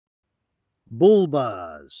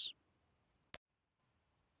Bullbars,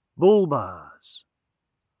 Bullbars.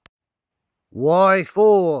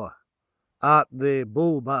 Whyfore art there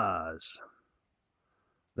Bullbars?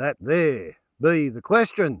 That there be the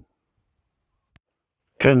question,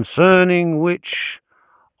 concerning which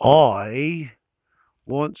I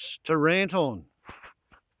wants to rant on.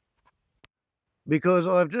 Because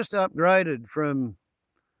I've just upgraded from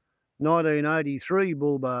 1983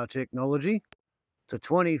 Bullbar technology to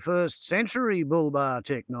 21st century Bullbar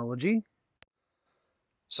technology.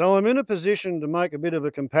 So I'm in a position to make a bit of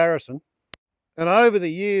a comparison. And over the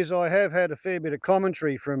years, I have had a fair bit of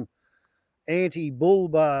commentary from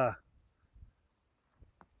anti-Bullbar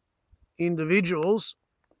individuals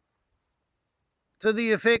to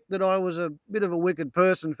the effect that I was a bit of a wicked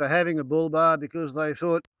person for having a Bullbar because they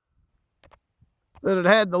thought that it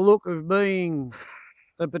had the look of being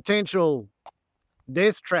a potential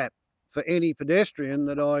death trap for any pedestrian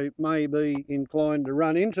that I may be inclined to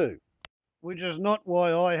run into, which is not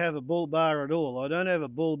why I have a Bullbar at all. I don't have a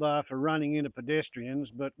Bullbar for running into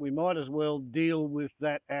pedestrians, but we might as well deal with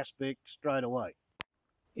that aspect straight away.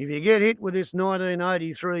 If you get hit with this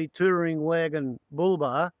 1983 touring wagon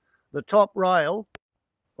Bullbar, the top rail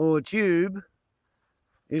or tube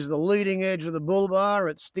is the leading edge of the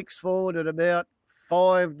Bullbar. It sticks forward at about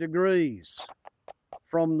 5 degrees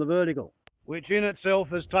from the vertical, which in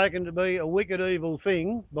itself is taken to be a wicked evil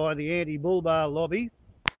thing by the anti-Bullbar lobby,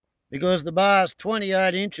 because the bar's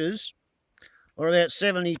 28 inches, or about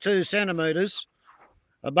 72 centimetres,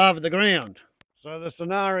 above the ground. So the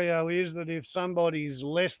scenario is that if somebody's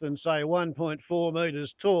less than, say, 1.4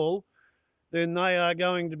 metres tall, then they are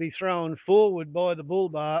going to be thrown forward by the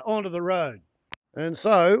Bullbar onto the road. And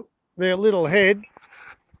so their little head,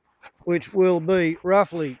 which will be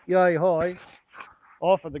roughly yay high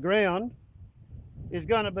off of the ground, is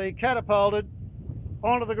going to be catapulted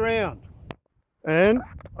onto the ground. And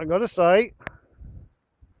I've got to say,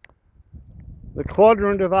 the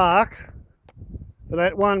quadrant of arc for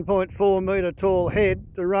that 1.4 metre tall head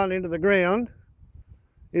to run into the ground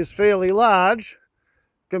is fairly large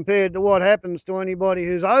compared to what happens to anybody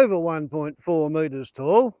who's over 1.4 metres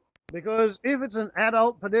tall. Because if it's an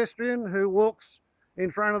adult pedestrian who walks in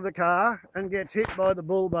front of the car and gets hit by the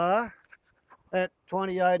Bullbar at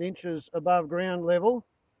 28 inches above ground level,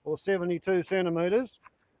 or 72 centimetres,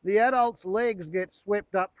 the adult's legs get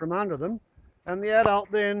swept up from under them, and the adult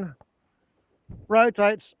then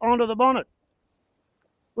rotates onto the bonnet,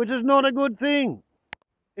 which is not a good thing.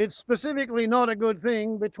 It's specifically not a good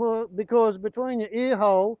thing because between your ear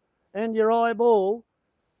hole and your eyeball,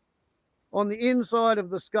 on the inside of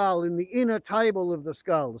the skull, in the inner table of the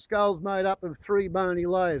skull's made up of 3 bony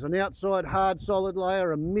layers: an outside hard solid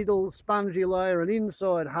layer, a middle spongy layer, an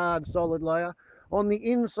inside hard solid layer. On the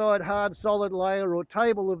inside hard solid layer or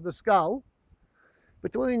table of the skull,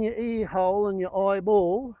 between your ear hole and your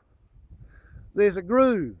eyeball, there's a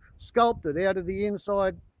groove sculpted out of the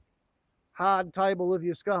inside hard table of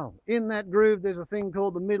your skull. In that groove there's a thing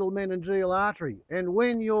called the middle meningeal artery, and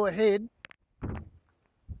when your head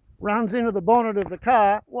runs into the bonnet of the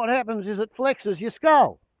car, what happens is it flexes your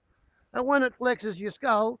skull. And when it flexes your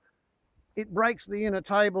skull, it breaks the inner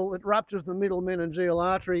table, it ruptures the middle meningeal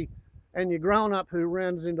artery, and your grown-up who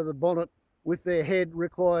runs into the bonnet with their head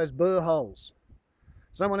requires burr holes.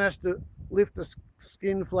 Someone has to lift the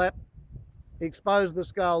skin flap, expose the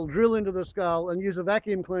skull, drill into the skull, and use a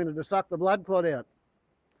vacuum cleaner to suck the blood clot out.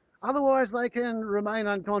 Otherwise, they can remain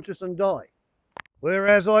unconscious and die.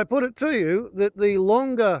 Whereas I put it to you that the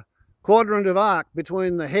longer quadrant of arc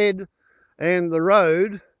between the head and the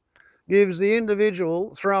road gives the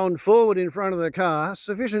individual thrown forward in front of the car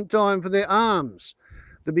sufficient time for their arms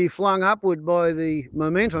to be flung upward by the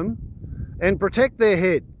momentum and protect their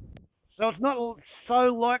head. So it's not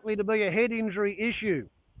so likely to be a head injury issue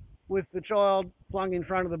with the child flung in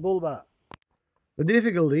front of the Bullbar. The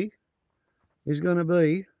difficulty is going to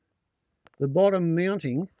be the bottom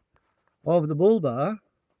mounting of the Bullbar,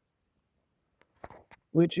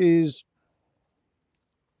 which is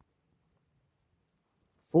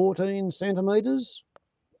 14 centimetres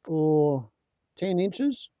or 10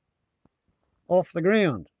 inches off the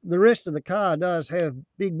ground. The rest of the car does have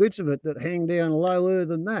big bits of it that hang down lower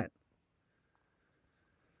than that.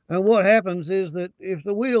 And what happens is that if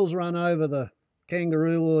the wheels run over the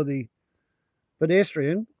kangaroo or the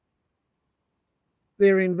pedestrian,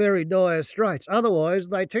 they're in very dire straits. Otherwise,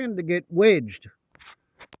 they tend to get wedged,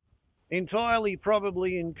 entirely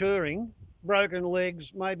probably incurring broken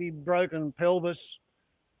legs, maybe broken pelvis,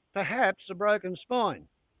 perhaps a broken spine.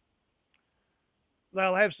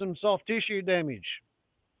 They'll have some soft tissue damage,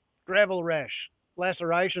 gravel rash,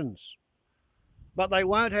 lacerations, but they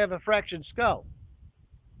won't have a fractured skull.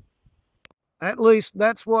 At least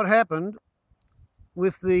that's what happened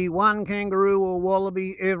with the one kangaroo or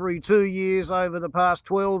wallaby every 2 years over the past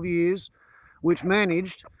 12 years, which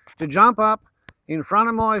managed to jump up in front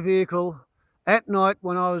of my vehicle at night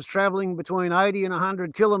when I was travelling between 80 and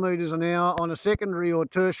 100 kilometres an hour on a secondary or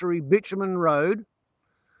tertiary bitumen road,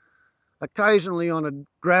 occasionally on a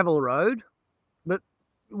gravel road, but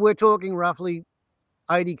we're talking roughly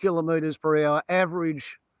 80 kilometres per hour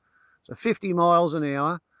average, so 50 miles an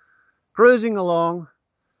hour, cruising along.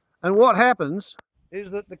 And what happens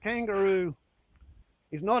is that the kangaroo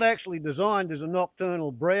is not actually designed as a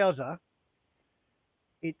nocturnal browser.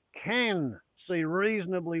 It can see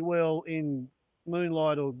reasonably well in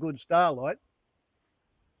moonlight or good starlight.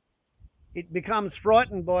 It becomes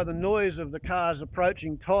frightened by the noise of the cars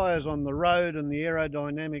approaching tyres on the road and the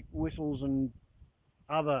aerodynamic whistles and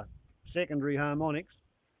other secondary harmonics.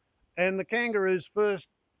 And the kangaroo's first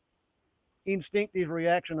instinctive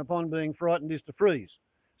reaction upon being frightened is to freeze.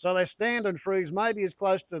 So they stand and freeze maybe as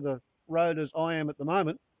close to the road as I am at the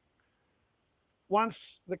moment.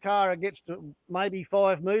 Once the car gets to maybe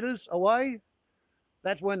 5 metres away,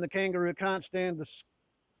 that's when the kangaroo can't stand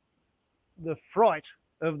the fright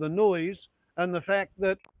of the noise and the fact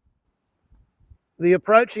that the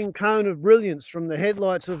approaching cone of brilliance from the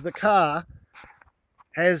headlights of the car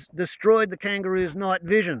has destroyed the kangaroo's night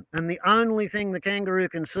vision, and the only thing the kangaroo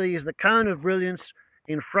can see is the cone of brilliance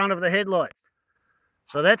in front of the headlights.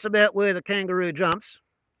 So that's about where the kangaroo jumps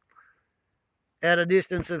at a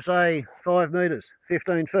distance of, say, 5 metres,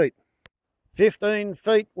 15 feet. 15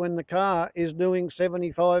 feet when the car is doing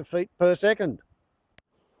 75 feet per second.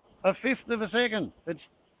 A fifth of a second. It's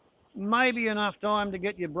maybe enough time to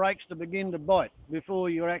get your brakes to begin to bite before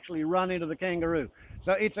you actually run into the kangaroo.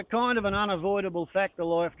 So it's a kind of an unavoidable fact of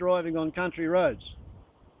life driving on country roads.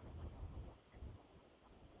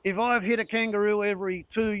 If I've hit a kangaroo every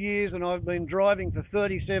 2 years and I've been driving for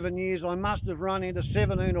 37 years, I must have run into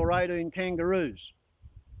 17 or 18 kangaroos.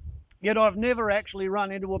 Yet I've never actually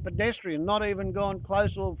run into a pedestrian, not even gone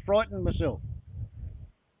close or frightened myself.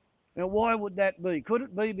 Now, why would that be? Could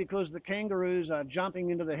it be because the kangaroos are jumping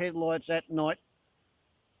into the headlights at night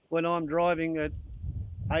when I'm driving at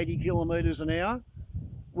 80 kilometres an hour,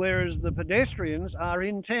 whereas the pedestrians are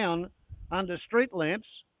in town under street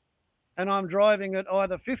lamps and I'm driving at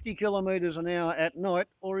either 50 kilometres an hour at night,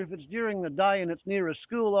 or if it's during the day and it's near a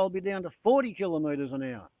school, I'll be down to 40 kilometres an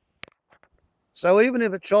hour. So even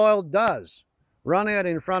if a child does run out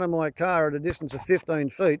in front of my car at a distance of 15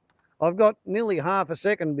 feet, I've got nearly half a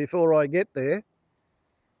second before I get there,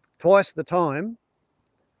 twice the time.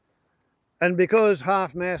 And because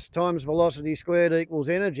half mass times velocity squared equals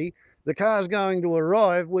energy, the car's going to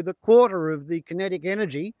arrive with a quarter of the kinetic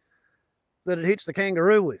energy that it hits the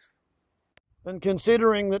kangaroo with. And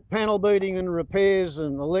considering that panel beating and repairs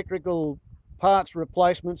and electrical parts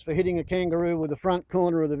replacements for hitting a kangaroo with the front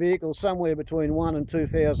corner of the vehicle somewhere between $1,000 and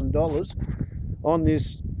 $2,000 on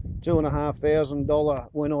this $2,500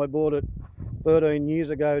 when I bought it 13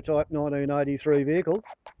 years ago type 1983 vehicle.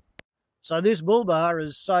 So this Bullbar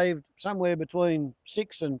has saved somewhere between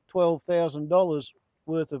 $6,000 and $12,000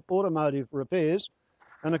 worth of automotive repairs.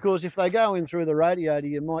 And of course, if they go in through the radiator,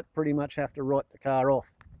 you might pretty much have to write the car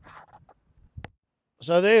off.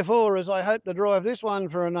 So therefore, as I hope to drive this one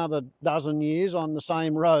for another dozen years on the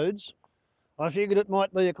same roads, I figured it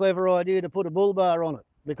might be a clever idea to put a Bullbar on it,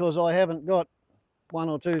 because I haven't got $1,000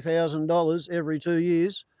 or $2,000 every 2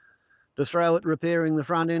 years to throw at repairing the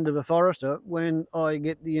front end of a Forester when I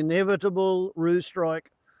get the inevitable roo strike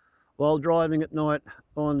while driving at night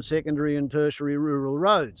on secondary and tertiary rural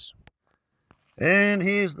roads. And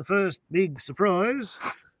here's the first big surprise.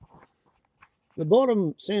 The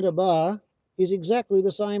bottom centre bar is exactly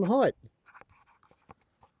the same height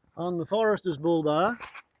on the Forester's Bullbar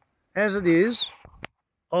as it is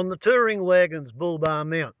on the touring wagon's Bullbar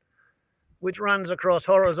mount, which runs across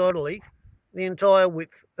horizontally the entire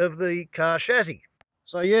width of the car chassis.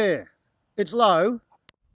 So yeah, it's low,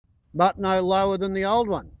 but no lower than the old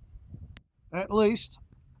one. At least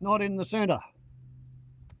not in the centre.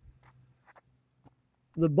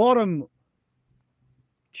 The bottom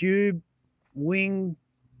tube, wing,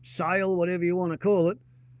 sail, whatever you want to call it,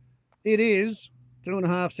 it is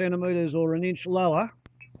 2.5 centimetres or an inch lower.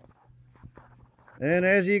 And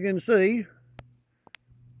as you can see,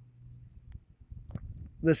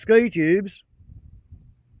 the ski tubes,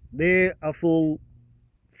 they're a full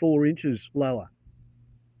 4 inches lower,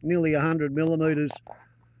 nearly 100 millimetres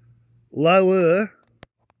lower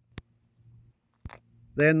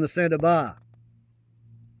than the centre bar.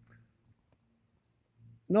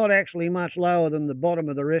 Not actually much lower than the bottom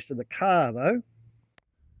of the rest of the car though.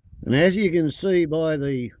 And as you can see by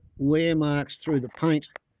the wear marks through the paint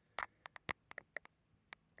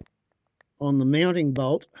on the mounting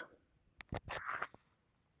bolt,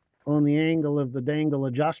 on the angle of the dangle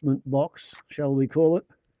adjustment box, shall we call it,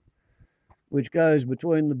 which goes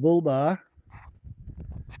between the Bullbar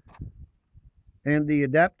and the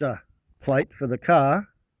adapter plate for the car,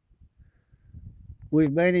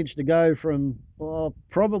 we've managed to go from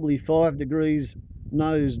probably 5 degrees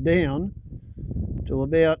nose down to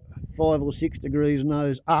about 5 or 6 degrees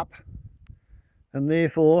nose up, and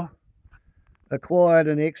therefore acquired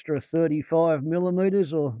an extra 35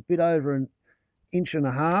 millimetres, or a bit over an inch and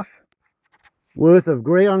a half worth of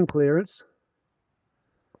ground clearance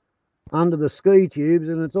under the ski tubes,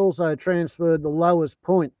 and it's also transferred the lowest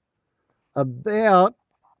point about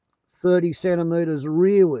 30 centimetres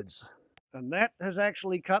rearwards, and that has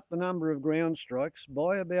actually cut the number of ground strikes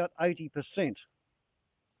by about 80%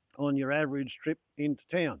 on your average trip into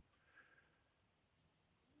town.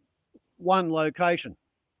 One location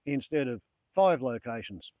instead of 5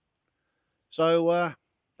 locations. So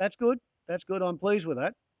that's good. That's good. I'm pleased with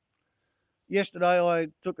that. Yesterday I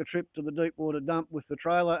took a trip to the deep water dump with the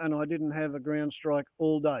trailer and I didn't have a ground strike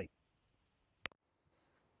all day.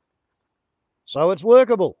 So it's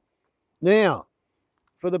workable. Now,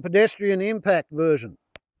 for the pedestrian impact version,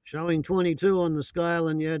 showing 22 on the scale,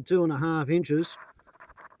 and you had 2.5 inches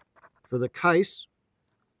for the case,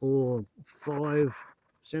 or 5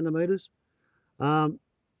 centimetres.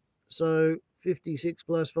 So 56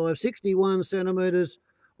 plus 5, 61 centimetres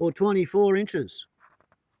or 24 inches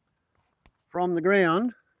from the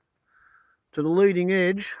ground to the leading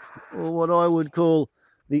edge, or what I would call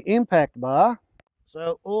the impact bar.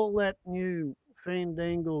 So all that new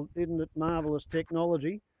fandangled, isn't it marvellous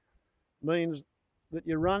technology means that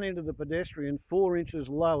you run into the pedestrian 4 inches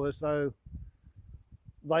lower, so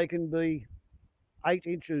they can be 8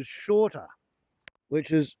 inches shorter,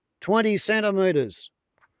 which is 20 centimetres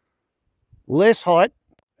less height,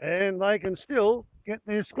 and they can still get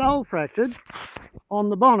their skull fractured on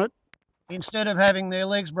the bonnet instead of having their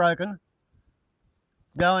legs broken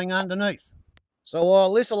going underneath. So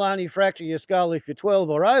while this will only fracture your skull if you're 12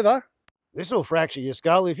 or over, this will fracture your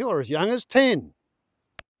skull if you're as young as 10.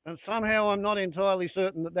 And somehow I'm not entirely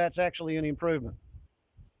certain that that's actually an improvement.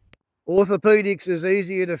 Orthopedics is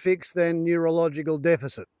easier to fix than neurological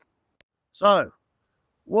deficit. So,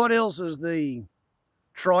 what else is the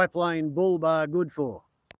triplane Bullbar good for?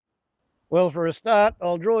 Well, for a start,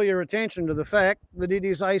 I'll draw your attention to the fact that it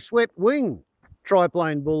is a swept wing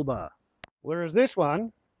triplane Bullbar, whereas this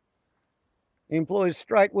one employs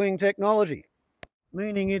straight wing technology,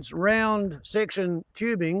 meaning its round section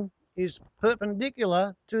tubing is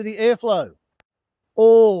perpendicular to the airflow,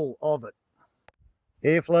 all of it.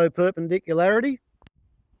 Airflow perpendicularity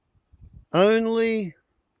only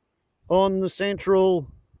on the central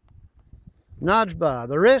nudge bar.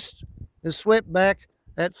 The rest is swept back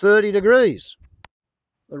at 30 degrees.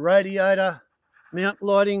 The radiator mount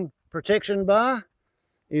lighting protection bar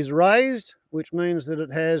is raised, which means that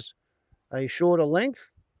it has a shorter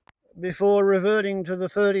length before reverting to the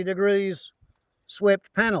 30 degrees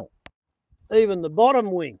swept panel. Even the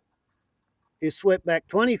bottom wing is swept back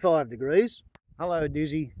 25 degrees. Hello,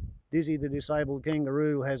 Dizzy. Dizzy the disabled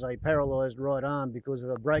kangaroo has a paralysed right arm because of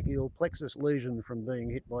a brachial plexus lesion from being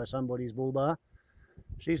hit by somebody's bullbar.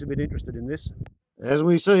 She's a bit interested in this. As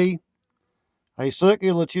we see, a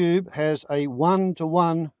circular tube has a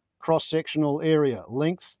 1-to-1 cross-sectional area,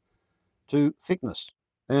 length to thickness.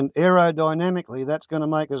 And aerodynamically, that's going to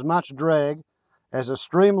make as much drag as a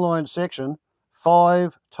streamlined section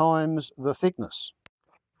 5 times the thickness.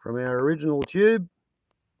 From our original tube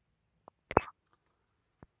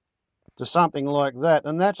to something like that,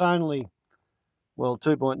 and that's only, well,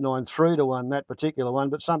 2.93 to 1, that particular one,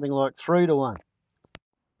 but something like 3 to 1.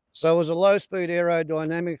 So as a low-speed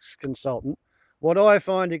aerodynamics consultant, what I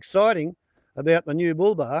find exciting about the new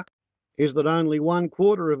Bullbar is that only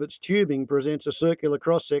 1/4 of its tubing presents a circular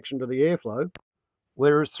cross-section to the airflow,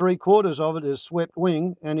 whereas 3/4 of it is swept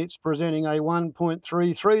wing, and it's presenting a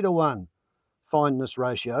 1.33 to 1 fineness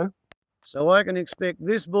ratio. So I can expect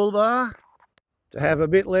this Bullbar to have a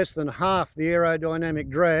bit less than half the aerodynamic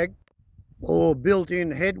drag or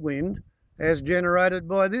built-in headwind as generated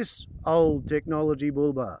by this old technology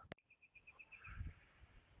Bullbar.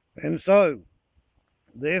 And so,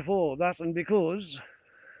 therefore, thus and because,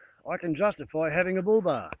 I can justify having a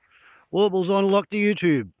Bullbar. Warbles on lock to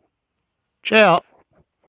YouTube. Ciao.